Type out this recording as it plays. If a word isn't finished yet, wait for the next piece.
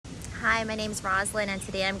Hi, my name's Roslyn, and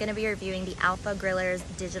today I'm going to be reviewing the Alpha Griller's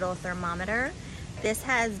digital thermometer. This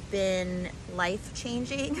has been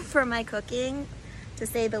life-changing for my cooking, to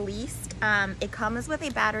say the least. It comes with a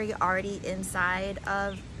battery already inside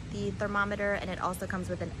of the thermometer, and it also comes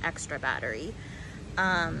with an extra battery.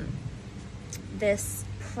 This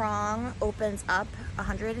prong opens up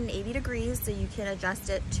 180 degrees, so you can adjust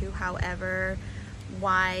it to however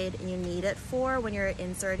wide you need it for when you're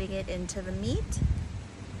inserting it into the meat.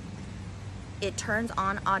 It turns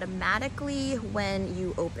on automatically when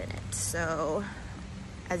you open it. So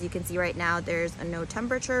as you can see right now, there's a no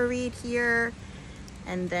temperature read here.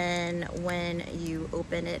 And then when you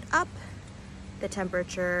open it up, the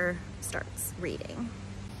temperature starts reading.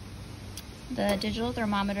 The digital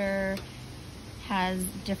thermometer has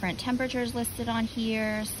different temperatures listed on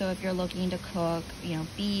here. So if you're looking to cook,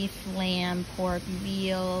 beef, lamb, pork,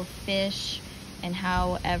 veal, fish, and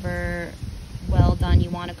however well done you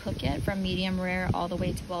want to cook it, from medium rare all the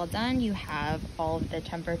way to well done, you have all of the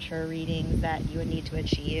temperature readings that you would need to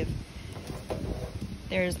achieve.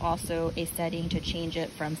 There's also a setting to change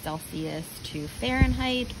it from Celsius to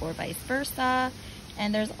Fahrenheit or vice versa.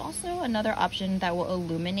 And there's also another option that will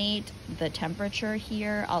illuminate the temperature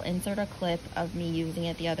here. I'll insert a clip of me using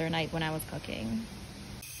it the other night when I was cooking.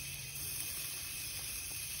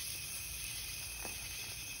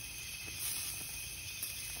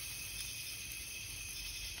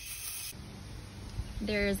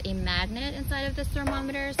 There's a magnet inside of this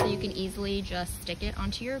thermometer, so you can easily just stick it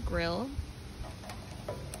onto your grill.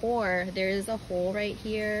 Or there's a hole right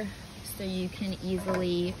here, so you can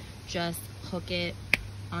easily just hook it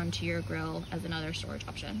onto your grill as another storage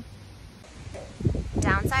option.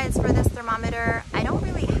 Downsides for this thermometer, I don't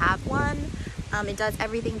really have one. It does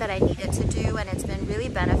everything that I need it to do, and it's been really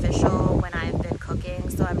beneficial when I've been cooking,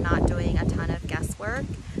 so I'm not doing a ton of guesswork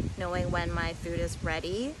knowing when my food is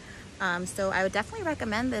ready. So I would definitely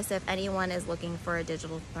recommend this if anyone is looking for a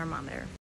digital thermometer.